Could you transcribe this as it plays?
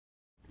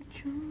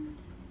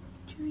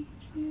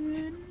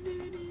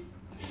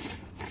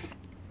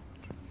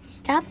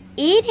Stop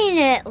eating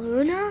it,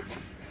 Luna.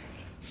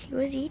 She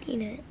was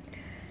eating it.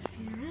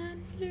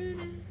 Do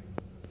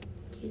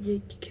you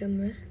like the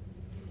camera?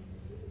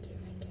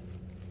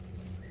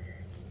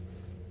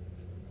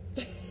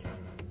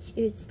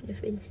 She was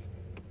sniffing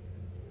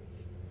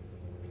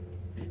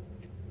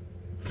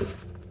it.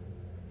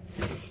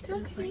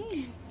 Stop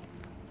eating.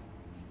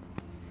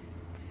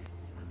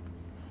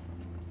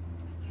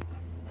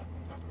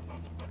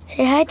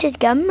 Say hi to the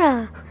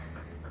camera.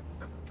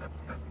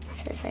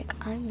 Says like,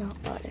 I'm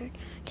not bothered.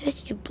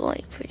 Just keep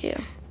blowing for you.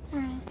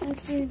 Alright,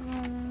 let's do it.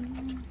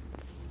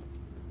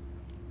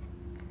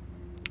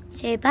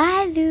 Say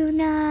bye,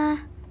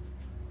 Luna.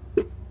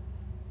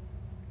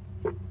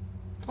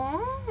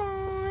 Bye.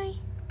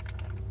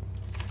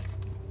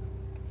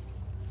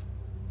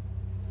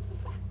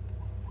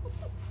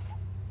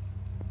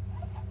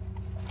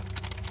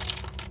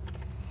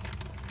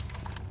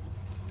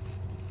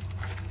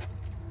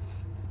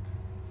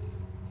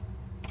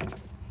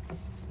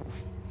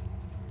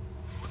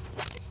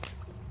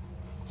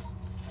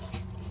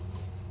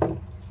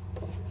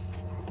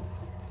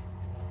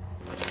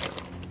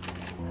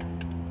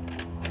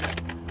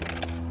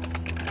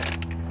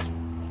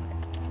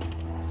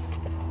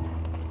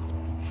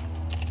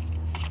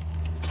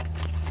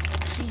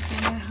 She's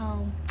in her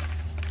home,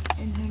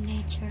 in her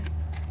nature.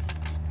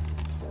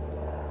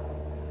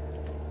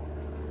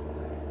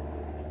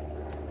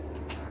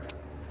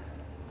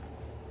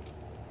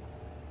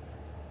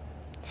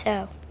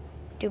 So,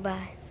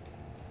 Dubai.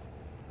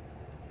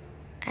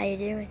 How you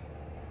doing?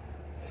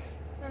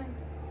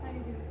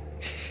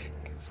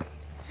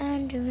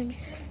 I'm doing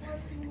just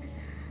fine.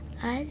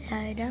 I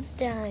lied, I'm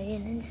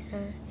dying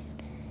inside.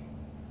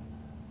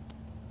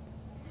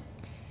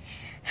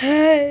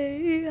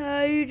 Hey,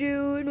 how you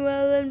doing?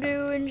 Well, I'm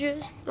doing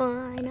just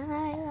fine.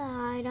 I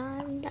lied,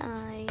 I'm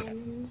dying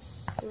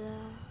inside.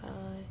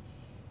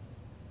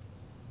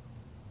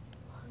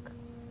 Look.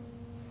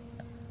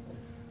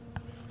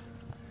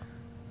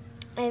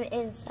 I'm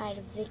inside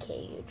of the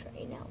cage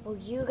right now. Well,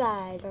 you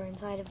guys are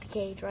inside of the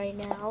cage right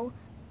now.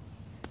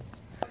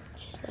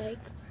 Just like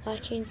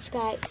watching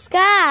Sky.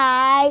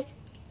 Sky!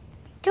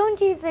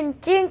 Don't even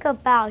think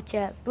about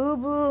it,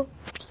 boo-boo.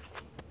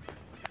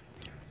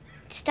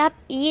 Stop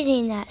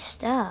eating that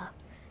stuff.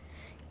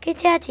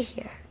 Get out of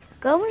here.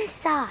 Go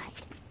inside.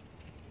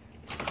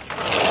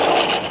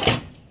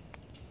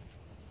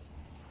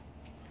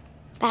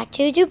 Back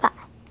to Dubai.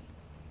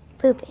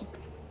 Pooping.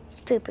 He's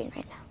pooping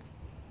right now.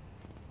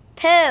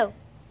 Poo.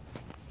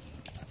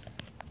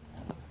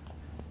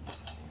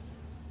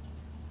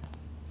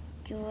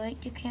 Do you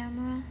like the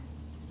camera?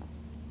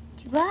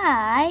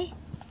 Dubai?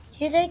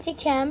 Do you like the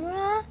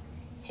camera?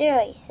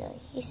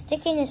 Seriously, he's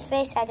sticking his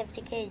face out of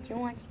the cage. He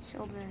wants it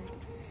so bad.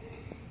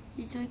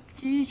 He's like,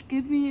 please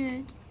give me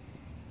it.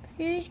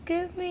 Please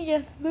give me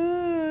the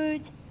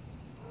food.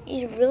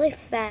 He's a really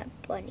fat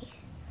bunny.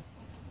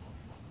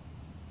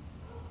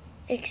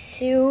 Like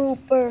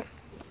super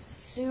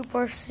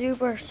duper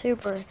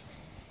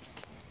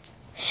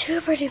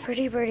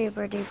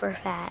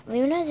fat.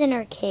 Luna's in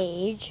her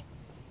cage.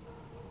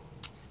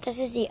 This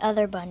is the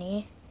other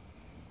bunny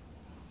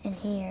in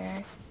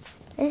here.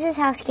 This is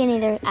how skinny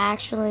they're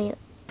actually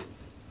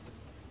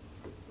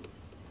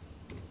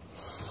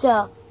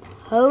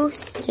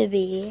supposed to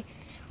be.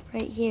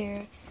 Right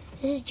here.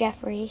 This is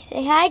Jeffrey.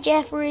 Say hi,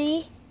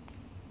 Jeffrey.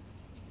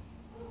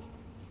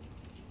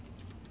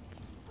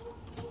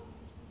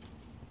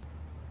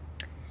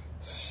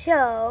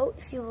 So,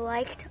 if you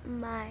liked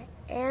my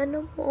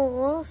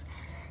animals,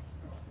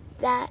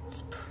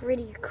 that's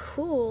pretty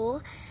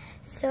cool.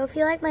 So, if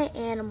you like my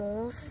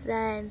animals,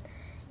 then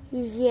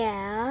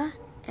yeah.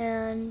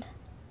 And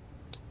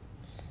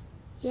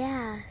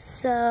yeah,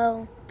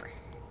 so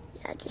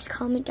yeah, just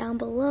comment down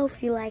below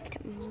if you liked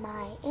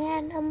my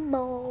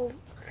animal.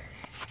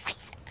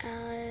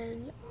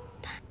 And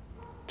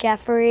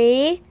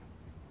Jeffrey,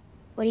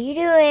 what are you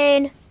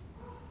doing?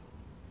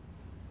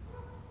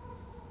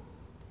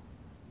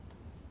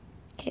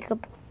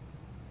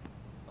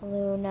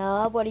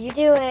 Luna, what are you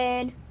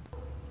doing?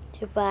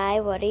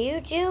 Dubai, what are you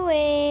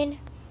doing?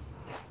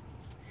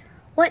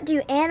 What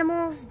do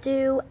animals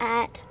do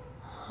at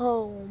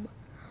home?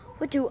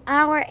 What do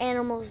our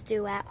animals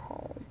do at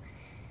home?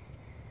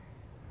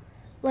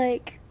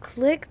 Like,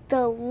 click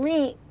the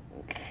link,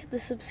 the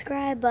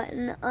subscribe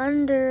button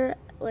under,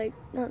 like,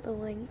 not the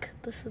link,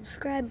 the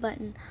subscribe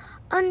button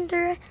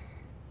under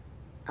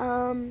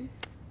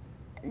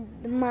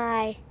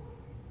my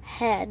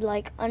head,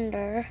 like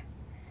under,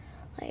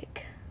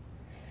 like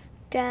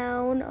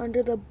down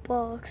under the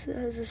box that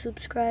has a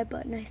subscribe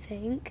button, I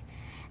think.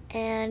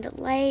 And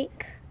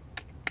like,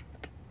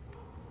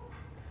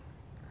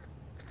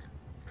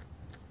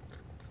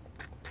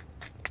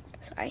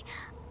 sorry,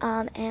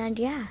 and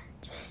yeah,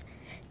 just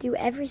do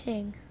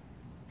everything,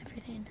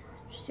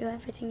 just do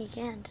everything you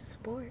can to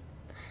support.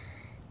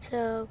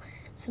 So,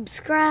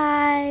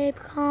 subscribe,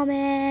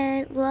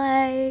 comment,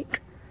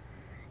 like,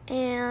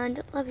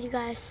 and love you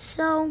guys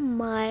so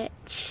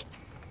much.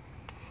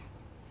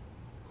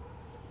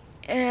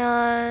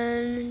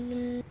 And